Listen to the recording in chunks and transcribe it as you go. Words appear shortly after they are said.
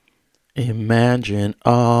Imagine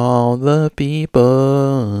all the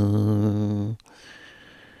people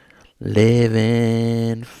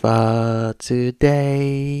living for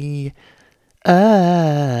today. Oh.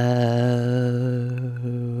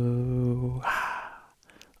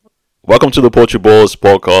 Welcome to the Poetry Balls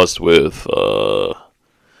podcast with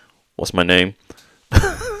what's my name?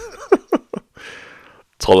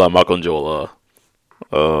 Tola Makonjola.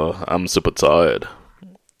 I'm super tired.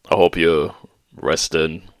 I hope you're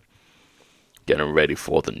resting, getting ready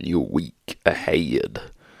for the new week ahead.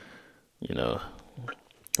 You know,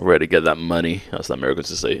 ready to get that money, as the Americans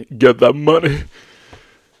would say. Get that money.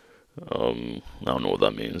 I don't know what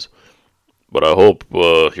that means, but I hope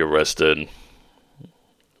you're rested,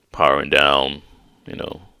 powering down. You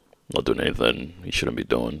know, not doing anything you shouldn't be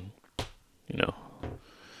doing. You know,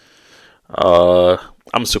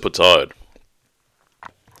 I'm super tired.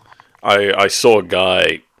 I saw a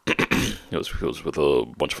guy. He was with a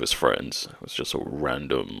bunch of his friends. It was just a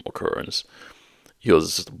random occurrence. He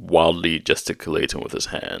was wildly gesticulating with his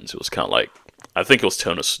hands. It was kind of like, I think he was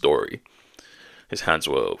telling a story. His hands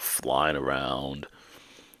were flying around,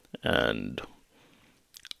 and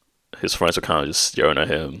his friends were kind of just staring at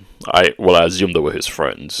him. I assumed they were his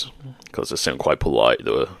friends because they seemed quite polite.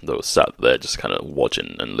 They were sat there just kind of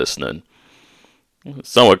watching and listening.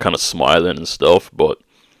 Some were kind of smiling and stuff, but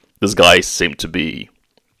this guy seemed to be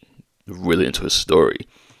really into his story,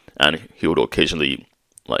 and he would occasionally,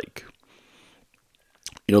 like,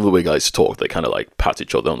 you know the way guys talk, they kind of like pat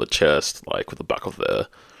each other on the chest, like with the back of their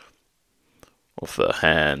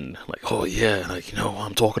hand, like, oh yeah, like, you know what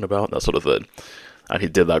I'm talking about, that sort of thing. And he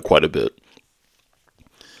did that quite a bit,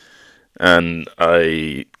 and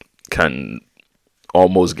I can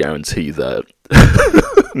almost guarantee that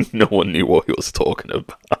no one knew what he was talking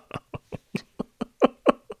about.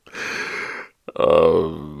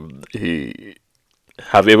 He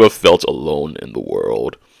Have you ever felt alone in the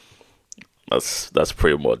world? That's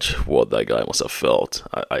pretty much what that guy must have felt.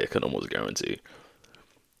 I can almost guarantee.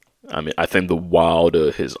 I mean, I think the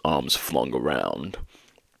wilder his arms flung around,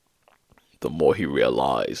 the more he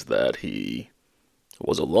realized that he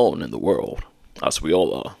was alone in the world, as we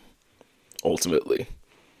all are, ultimately.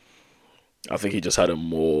 I think he just had a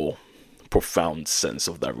more profound sense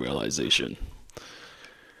of that realization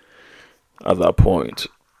at that point.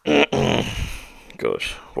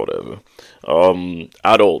 Gosh, whatever.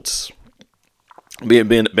 Adults,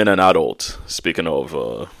 being an adult. Speaking of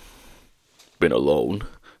being alone,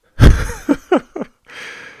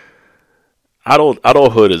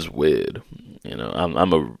 adulthood is weird. You know, I'm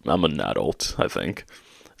an adult. I think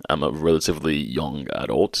I'm a relatively young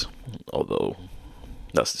adult, although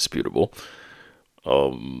that's disputable.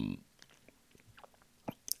 Um,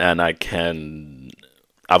 and I've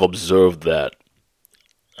observed that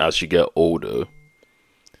as you get older,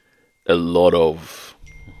 a lot of,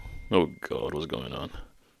 oh god, what's going on?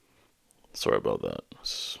 Sorry about that.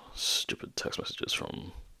 Stupid text messages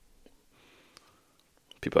from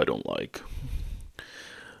people I don't like.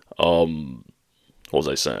 What was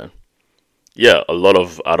I saying? Yeah, a lot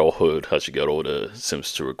of adulthood as you get older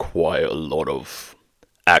seems to require a lot of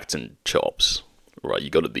acting chops. Right, you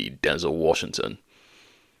got to be Denzel Washington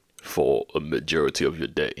for a majority of your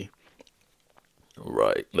day.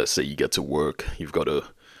 Right, let's say you get to work, you've got to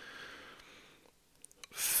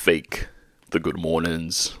fake the good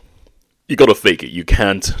mornings. You got to fake it. You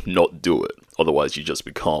can't not do it. Otherwise, you just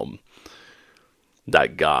become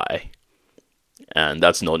that guy. And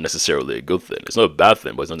that's not necessarily a good thing. It's not a bad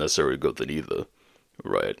thing, but it's not necessarily a good thing either.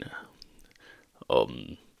 Right.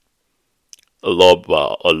 Um, a lot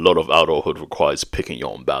of adulthood requires picking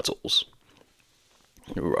your own battles.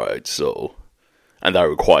 Right. So, and that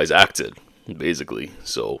requires acting, basically.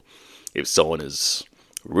 So, if someone is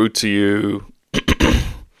rude to you,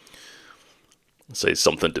 say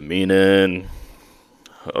something demeaning,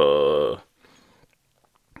 uh,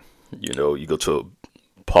 you go to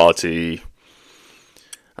a party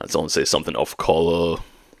and someone says something off color,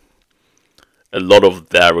 a lot of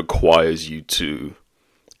that requires you to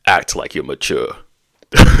act like you're mature.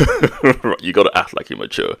 You gotta act like you're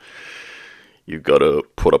mature. You gotta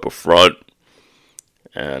put up a front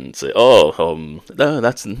and say, "Oh,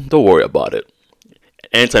 that's don't worry about it."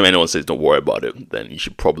 Anytime anyone says "don't worry about it," then you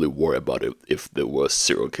should probably worry about it if there were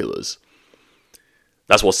serial killers.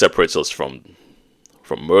 That's what separates us from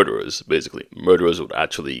murderers. Basically, murderers would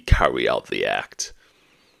actually carry out the act.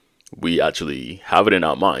 We actually have it in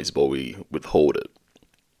our minds, but we withhold it.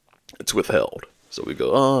 It's withheld. So we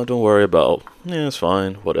go, oh, don't worry about, yeah, it's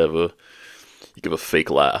fine, whatever. You give a fake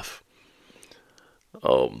laugh.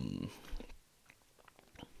 Um,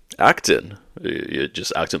 Acting, you're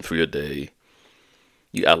just acting through your day.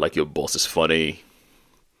 You act like your boss is funny.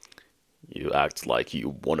 You act like you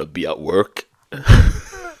want to be at work.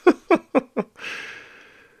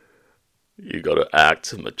 You gotta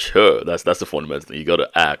act mature. That's the fundamental thing. You gotta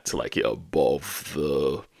act like you're above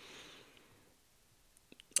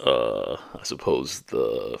I suppose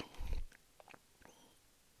the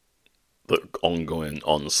ongoing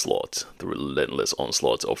onslaught, the relentless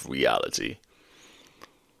onslaught of reality.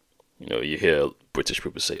 You know, you hear British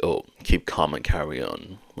people say, "Oh, keep calm and carry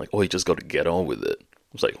on." Like, oh, you just got to get on with it.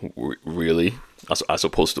 It's like, really? As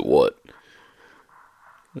opposed to what?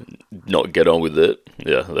 Not get on with it?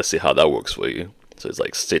 Yeah, let's see how that works for you. So it's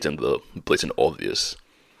like stating the blatant obvious.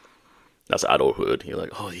 That's adulthood. You're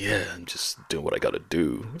like, oh yeah, I'm just doing what I gotta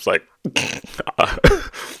do. It's like,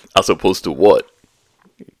 as opposed to what?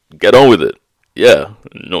 Get on with it. Yeah,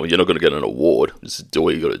 no, you're not gonna get an award. Just do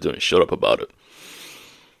what you gotta do and shut up about it.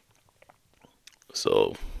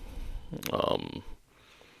 So, um,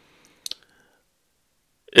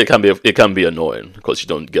 it can be annoying because you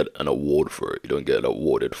don't get an award for it. You don't get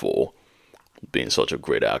awarded for being such a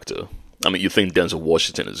great actor. I mean, you think Denzel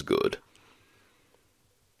Washington is good.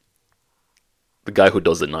 The guy who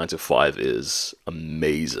does the 9 to 5 is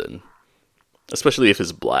amazing, especially if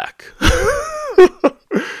he's black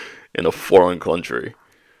in a foreign country.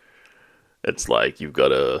 It's like you've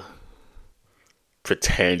gotta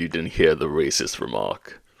pretend you didn't hear the racist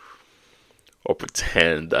remark, or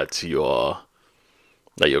pretend that your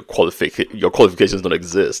qualifications don't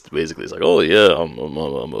exist. Basically, it's like, oh yeah,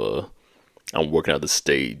 I'm working at the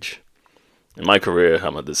stage. In my career,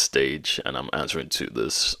 I'm at this stage, and I'm answering to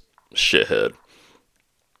this shithead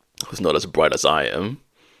who's not as bright as I am,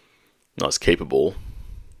 not as capable,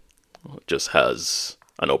 just has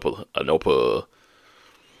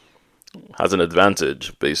has an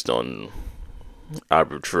advantage based on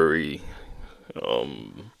arbitrary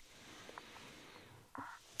um,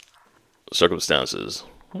 circumstances.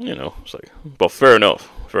 You know, it's like, but fair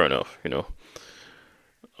enough, fair enough. You know,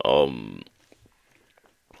 um,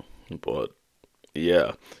 but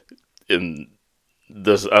yeah, in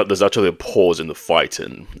there's actually a pause in the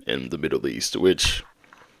fighting in the Middle East, which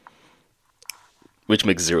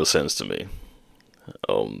makes zero sense to me.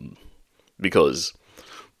 Um, because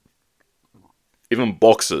even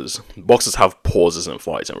boxers have pauses in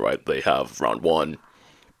fighting, right? They have round one,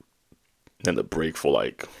 then the break for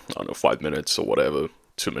like, I don't know, 5 minutes or whatever,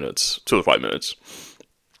 2 minutes, 2 to 5 minutes,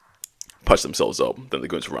 patch themselves up, then they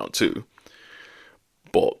go into round two.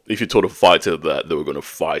 But if you told a fighter that they were going to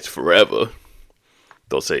fight forever,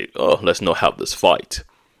 they'll say, "Oh, let's not have this fight."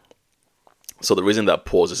 So the reason that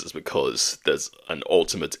pauses is because there's an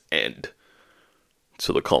ultimate end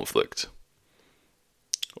to the conflict.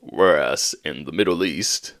 Whereas in the Middle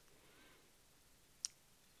East,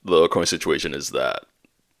 the current situation is that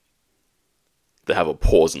they have a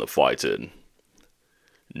pause in the fighting,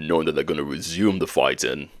 knowing that they're going to resume the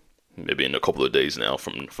fighting maybe in a couple of days now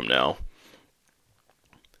from now.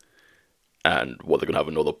 And what, they're going to have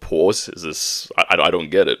another pause? Is this? I don't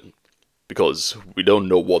get it, because we don't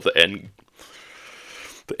know what the end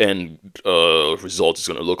result is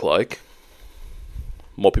going to look like.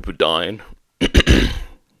 More people dying,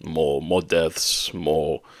 more deaths,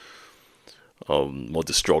 more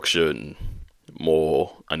destruction,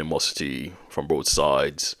 more animosity from both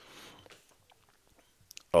sides.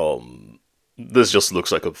 This just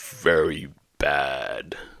looks like a very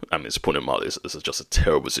bad. I mean, it's putting it mildly, this is just a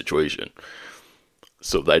terrible situation.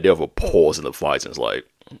 So the idea of a pause in the fight is like,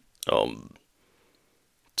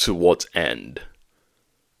 to what end?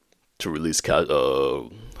 To release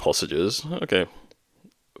hostages? Okay,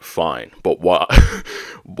 fine, but why?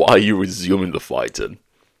 Why are you resuming the fighting?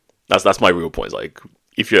 That's my real point. Like,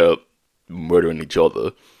 if you're murdering each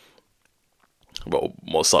other, well,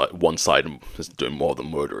 one side is doing more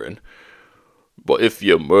than murdering. But if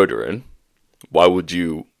you're murdering, why would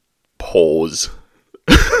you pause?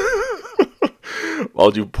 Why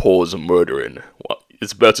would you pause murdering? Well,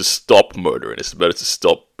 it's better to stop murdering. It's better to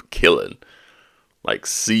stop killing. Like,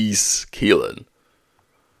 cease killing.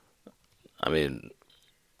 I mean,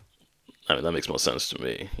 that makes more sense to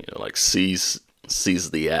me. You know, like, cease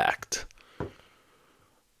the act.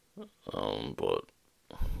 But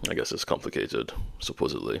I guess it's complicated,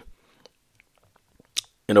 supposedly.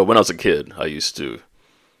 You know, when I was a kid, I used to,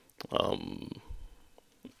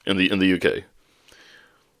 in the UK,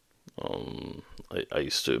 I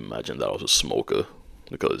used to imagine that I was a smoker,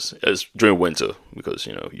 because it's during winter, because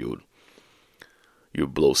you know you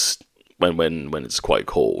blow when it's quite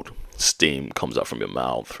cold, steam comes out from your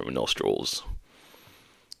mouth, from your nostrils,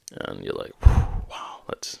 and you're like, wow,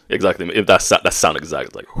 that's exactly, if that sound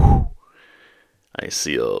exactly like, whew, I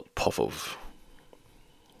see a puff of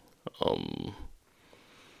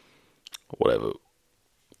whatever,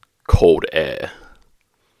 cold air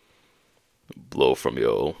blow from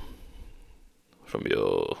your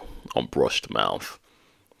unbrushed mouth,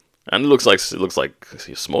 and it looks like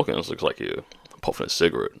you're smoking. It looks like you're puffing a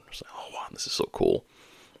cigarette. It's like, oh wow, this is so cool.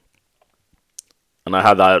 And I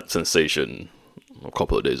had that sensation a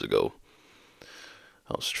couple of days ago.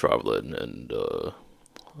 I was traveling, and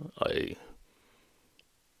I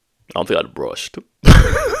don't think I'd brushed.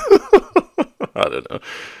 I don't know,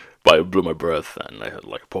 but I blew my breath, and I had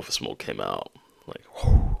like a puff of smoke came out, like,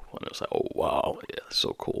 whew, and I was like, oh wow, yeah, that's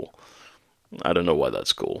so cool. I don't know why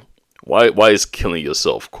that's cool. Why is killing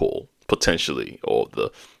yourself cool potentially, or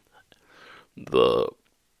the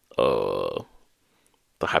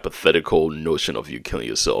hypothetical notion of you killing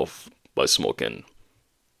yourself by smoking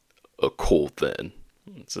a cool thing?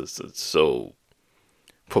 It's so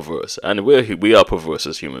perverse, and we are perverse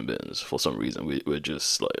as human beings for some reason. We're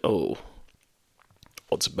just like, oh,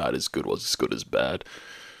 what's bad is good, what's good is bad.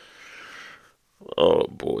 Oh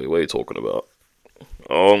boy, what are you talking about?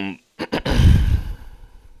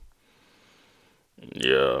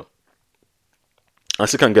 Yeah, I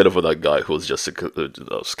still can't get over that guy who was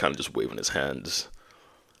was kind of just waving his hands,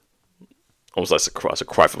 almost like a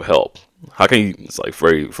cry for help. How can you? It's like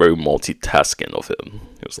very very multitasking of him.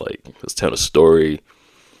 It was like he was telling a story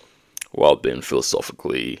while being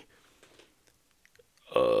philosophically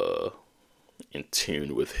in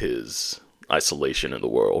tune with his isolation in the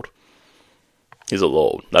world. He's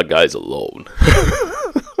alone. That guy's alone.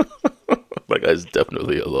 That guy's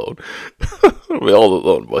definitely alone. We're all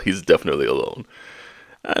alone, but he's definitely alone,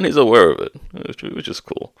 and he's aware of it, which is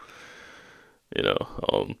cool. You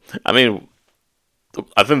know, I mean,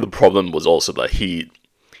 I think the problem was also that he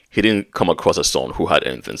didn't come across as someone who had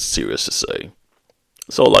anything serious to say.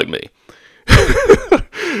 So like me,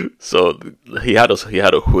 so he had a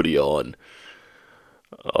hoodie on.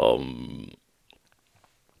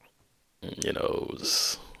 You know, it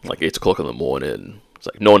was like 8 o'clock in the morning. It's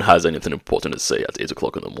like no one has anything important to say at 8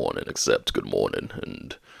 o'clock in the morning except good morning,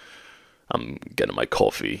 and I'm getting my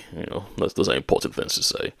coffee. You know, those are important things to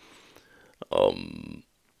say.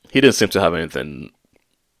 He didn't seem to have anything.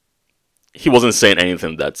 He wasn't saying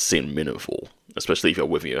anything that seemed meaningful, especially if you're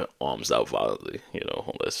waving your arms out violently. You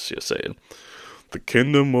know, unless you're saying, "The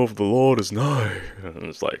kingdom of the Lord is nigh," and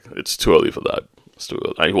it's like it's too early for that. It's too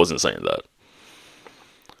early. And he wasn't saying that.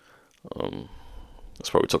 That's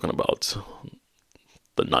probably talking about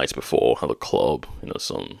the night before at the club, you know,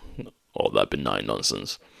 all that benign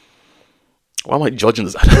nonsense. Why am I judging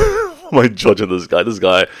this? Why am I judging this guy? This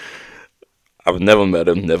guy, I've never met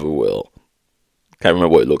him, never will. Can't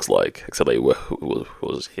remember what he looks like, except that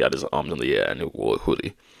he had his arms in the air and he wore a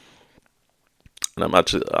hoodie. And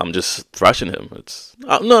I'm just thrashing him.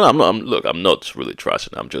 No, I'm not. Look, I'm not really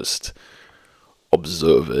thrashing. I'm just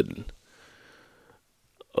observing.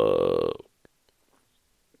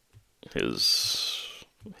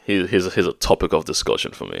 He's a topic of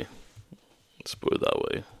discussion for me. Let's put it that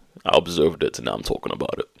way. I observed it and now I'm talking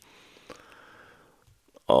about it.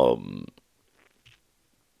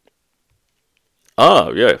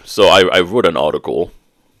 Yeah. So I wrote an article.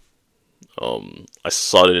 I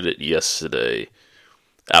started it yesterday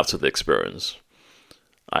after the experience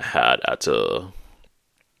I had at a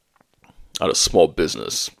small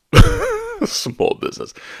business. Small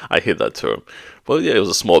business. I hate that term. But yeah, it was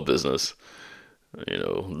a small business. You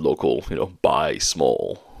know, local, you know, buy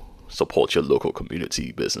small, support your local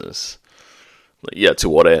community business. Like, yeah, to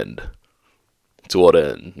what end? To what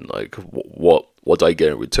end? Like, what do I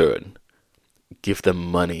get in return? Give them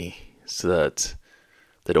money so that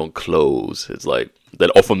they don't close. It's like, then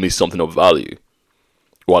offer me something of value.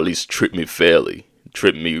 Or at least treat me fairly.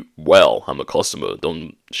 Treat me well. I'm a customer.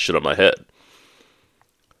 Don't shit on my head.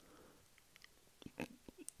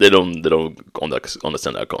 They don't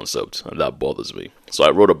understand that concept, and that bothers me. So I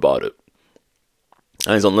wrote about it,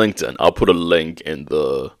 and it's on LinkedIn. I'll put a link in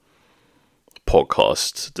the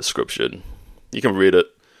podcast description. You can read it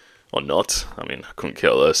or not. I mean, I couldn't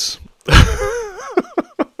care less.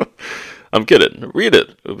 I'm kidding. Read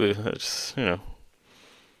it. It'll be just, you know.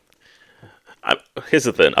 Here's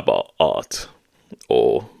the thing about art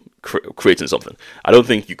or creating something. I don't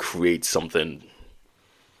think you create something.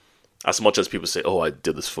 As much as people say, "Oh, I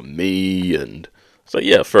did this for me," and it's like,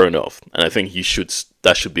 yeah, fair enough. And I think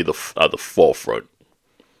that should be at the forefront.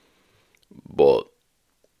 But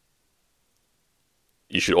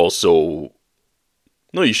you should also,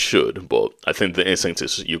 no, you should. But I think the instinct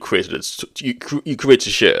is you created it. You create to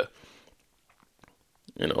share.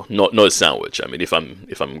 You know, not a sandwich. I mean, if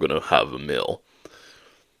I'm gonna have a meal,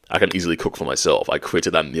 I can easily cook for myself. I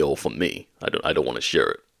created that meal for me. I don't want to share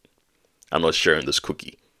it. I'm not sharing this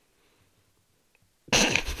cookie.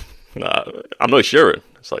 I'm not sharing.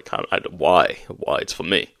 It's like, why? Why? It's for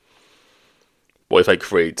me. But if I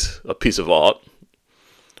create a piece of art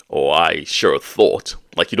or I share a thought,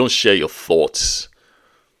 like you don't share your thoughts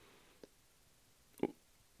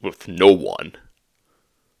with no one,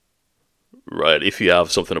 right? If you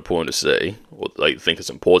have something important to say or like think is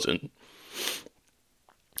important,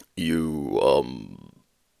 you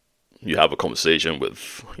have a conversation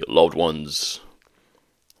with your loved ones.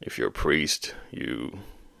 If you're a priest, you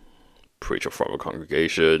preach in front of a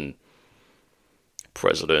congregation.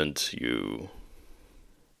 President, you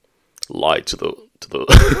lie to the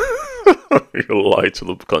you lie to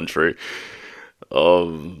the country.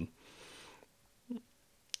 Um,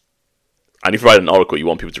 and if you write an article, you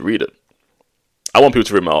want people to read it. I want people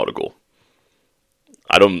to read my article.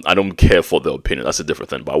 I don't care for their opinion. That's a different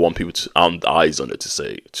thing. But I want people to eyes on it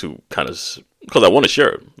to kind of, because I want to share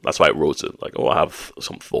it. That's why I wrote it. Like, oh, I have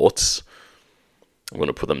some thoughts. I'm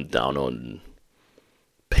gonna put them down on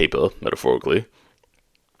paper, metaphorically,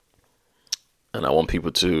 and I want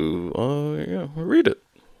people to read it.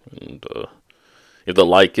 And if they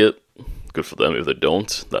like it, good for them. If they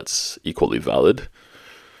don't, that's equally valid.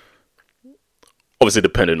 Obviously,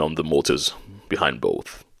 depending on the motives behind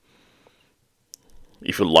both.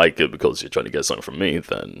 If you like it because you're trying to get something from me,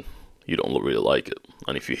 then you don't really like it.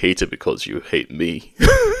 And if you hate it because you hate me,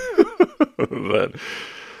 then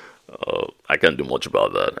I can't do much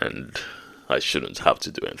about that, and I shouldn't have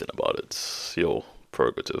to do anything about it. It's your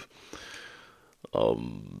prerogative.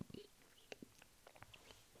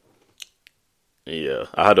 Yeah,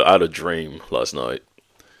 I had a dream last night.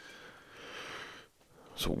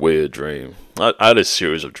 It's a weird dream. I had a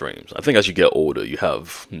series of dreams. I think as you get older, you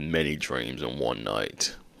have many dreams in one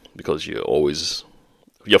night because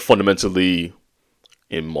you're fundamentally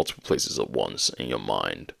in multiple places at once in your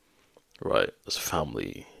mind, right? There's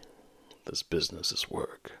family, there's business, there's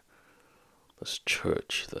work, there's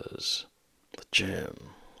church, there's the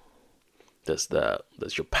gym, there's that,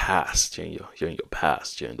 there's your past. You're in your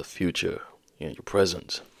past, you're in the future, you're in your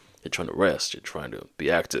present. You're trying to rest, you're trying to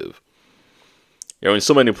be active. You're in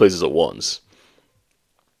so many places at once,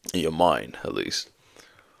 in your mind, at least.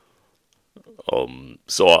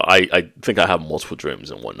 So I think I have multiple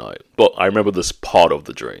dreams in one night, but I remember this part of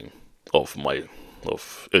the dream, of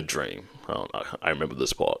a dream. I remember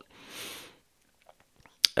this part,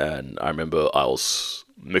 and I remember I was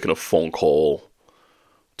making a phone call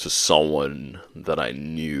to someone that I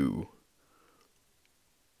knew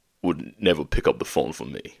would never pick up the phone for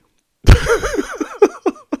me.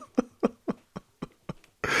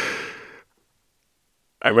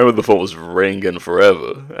 I remember the phone was ringing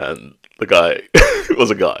forever, and the guy it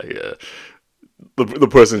was a guy, yeah. The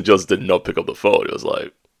person just did not pick up the phone. It was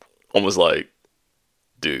like almost like,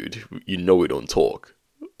 dude, you know we don't talk,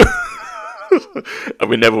 and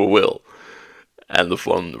we never will. And the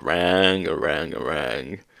phone rang and rang and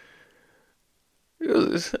rang. I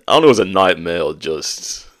don't know, it was a nightmare or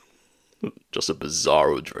just a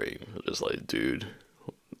bizarro dream. Just like, dude,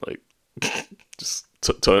 like, just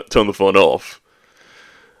turn the phone off.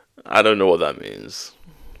 I don't know what that means.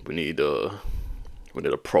 We need a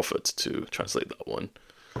prophet to translate that one.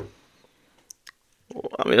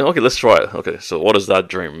 I mean, okay, let's try it. Okay, so what does that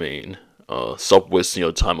dream mean? Stop wasting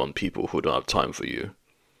your time on people who don't have time for you.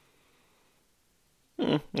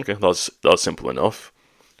 Okay, that's simple enough.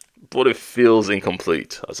 But it feels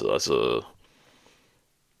incomplete I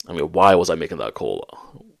mean, why was I making that call?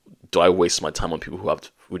 Do I waste my time on people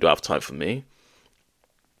who don't have time for me?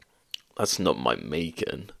 That's not my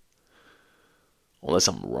making. Unless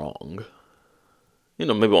I'm wrong.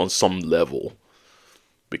 Maybe on some level,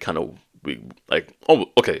 we like, oh,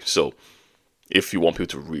 okay, so if you want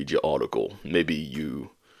people to read your article, maybe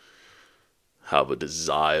you have a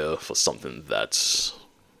desire for something that's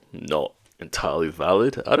not entirely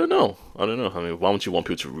valid. I don't know. I mean, why would you want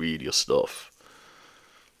people to read your stuff?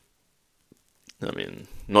 I mean,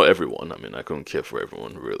 not everyone. I mean, I couldn't care for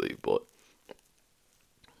everyone really, but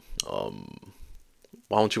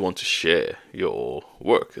why don't you want to share your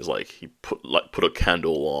work? It's like you put a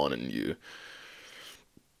candle on and you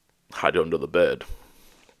hide it under the bed.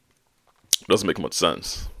 It doesn't make much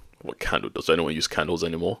sense. What candle? Does anyone use candles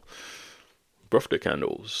anymore? Birthday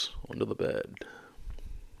candles under the bed.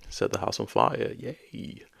 Set the house on fire.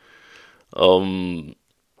 Yay.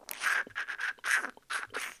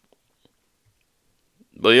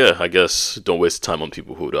 But yeah, I guess don't waste time on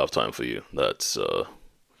people who don't have time for you. That's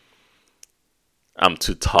I'm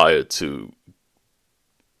too tired to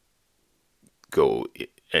go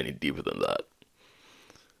any deeper than that.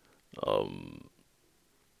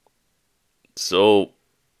 So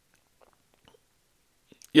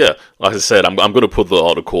Yeah, like I said, I'm gonna put the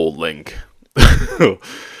article link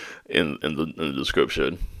in the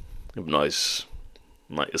description. Nice,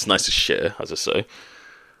 it's nice to share, as I say.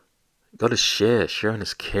 Gotta share. Sharing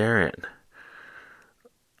is caring.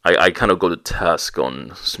 I kind of go to task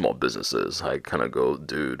on small businesses. I kind of go,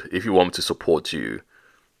 dude, if you want me to support you,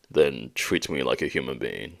 then treat me like a human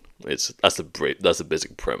being. That's the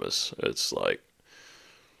basic premise. It's like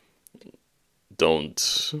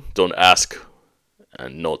don't ask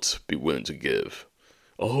and not be willing to give.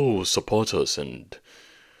 Oh, support us and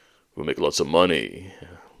we'll make lots of money.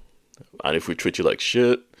 And if we treat you like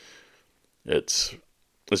shit, it's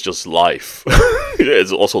it's just life.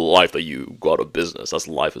 It's also life that you go out of business. That's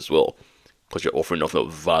life as well, because you're offering nothing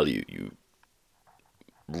of value. You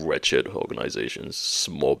wretched organizations,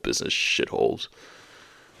 small business shitholes.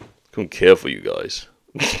 Couldn't care for you guys.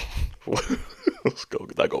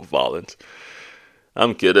 That got violent.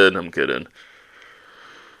 I'm kidding. I'm kidding.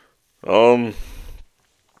 Um,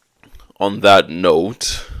 on that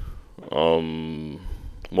note,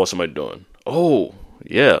 what am I doing? Oh,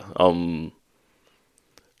 yeah.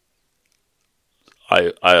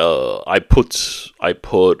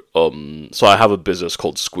 So I have a business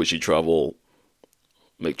called Squishy Travel.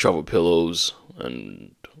 Make travel pillows,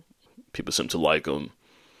 and people seem to like them.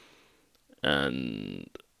 And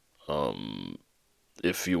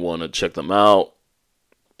if you want to check them out,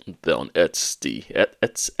 they're on Etsy.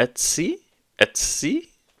 Etsy? Etsy?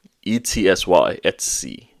 Etsy.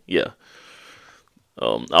 Etsy. Yeah.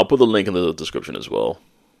 I'll put the link in the description as well,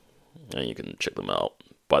 and you can check them out.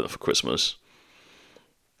 Buy them for Christmas.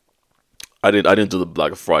 I didn't do the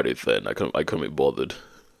Black Friday thing. I couldn't be bothered.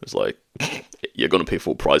 It's like you're gonna pay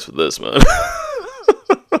full price for this, man.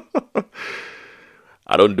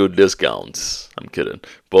 I don't do discounts. I'm kidding,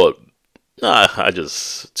 but nah, I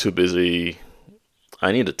just too busy.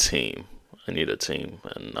 I need a team.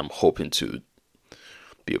 And I'm hoping to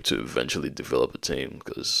be able to eventually develop a team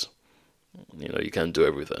because you can't do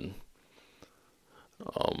everything.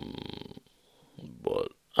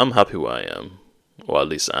 But I'm happy where I am, or at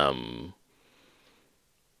least I'm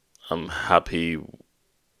happy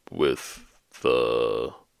with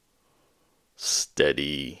the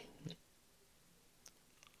steady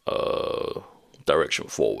direction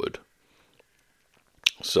forward.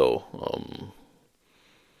 So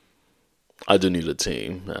I do need a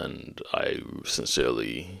team, and I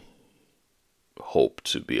sincerely hope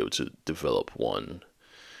to be able to develop one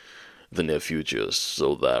in the near future,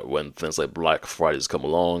 so that when things like Black Fridays come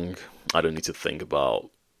along, I don't need to think about.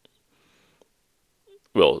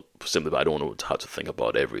 Well, simply, I don't want to have to think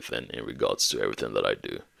about everything in regards to everything that I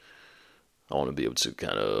do. I want to be able to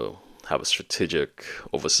kind of have a strategic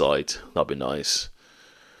oversight. That'd be nice.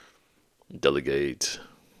 Delegate.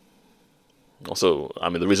 Also, I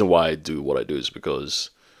mean, the reason why I do what I do is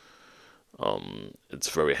because it's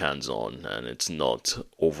very hands-on and it's not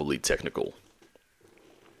overly technical,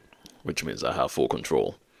 which means I have full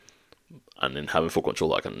control. And in having full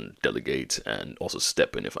control, I can delegate and also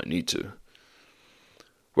step in if I need to.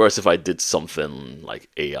 Whereas if I did something like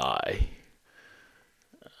AI,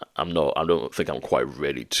 I don't think I'm quite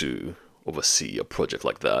ready to oversee a project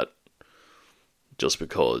like that. Just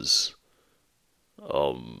because,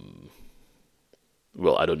 well,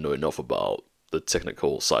 I don't know enough about the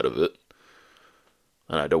technical side of it,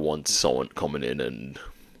 and I don't want someone coming in and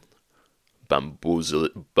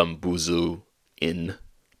bamboozling,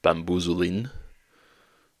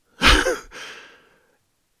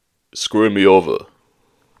 screwing me over.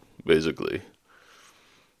 Basically,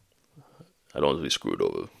 I don't want to be screwed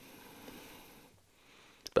over.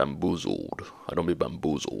 Bamboozled. I don't be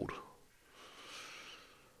bamboozled.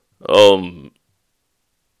 I'm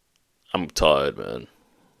tired, man,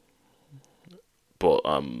 but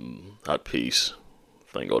I'm at peace.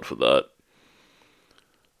 Thank God for that.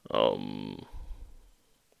 I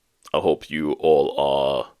hope you all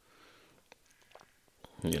are,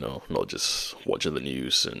 not just watching the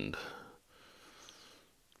news and.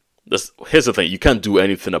 Here's the thing: you can't do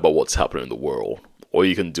anything about what's happening in the world. All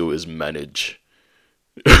you can do is manage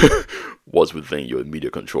what's within your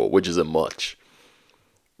immediate control, which isn't much,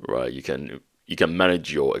 right? You can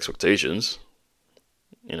manage your expectations.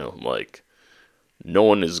 Like no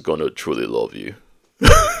one is gonna truly love you.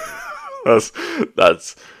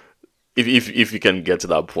 that's if you can get to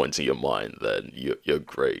that point in your mind, then you're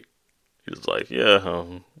great. You're just like, yeah,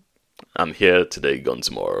 I'm here today, gone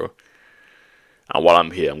tomorrow. And while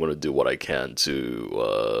I'm here, I'm going to do what I can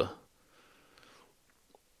to.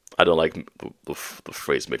 I don't like the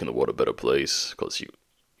phrase "making the world a better place" because you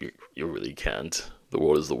really can't. The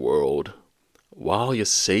world is the world. While you're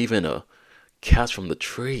saving a cat from the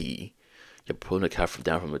tree, You're pulling a cat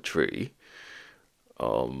down from a tree.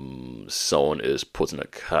 Someone is putting a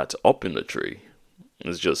cat up in the tree.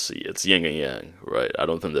 It's yin and yang, right? I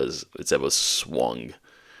don't think it's ever swung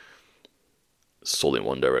solely in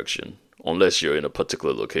one direction, unless you're in a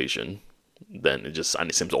particular location. Then it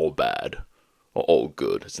seems all bad or all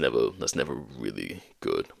good. That's never really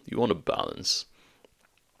good. You want to balance.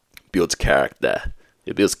 Builds character.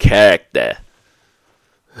 It builds character.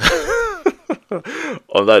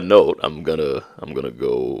 On that note, I'm gonna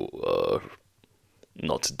go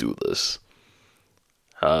not to do this.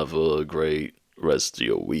 Have a great rest of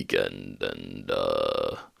your weekend, and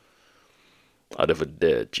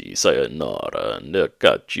arrivederci, sayonara, and I'll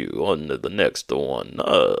catch you on the next one.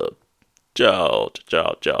 Ciao,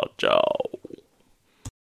 ciao, ciao, ciao.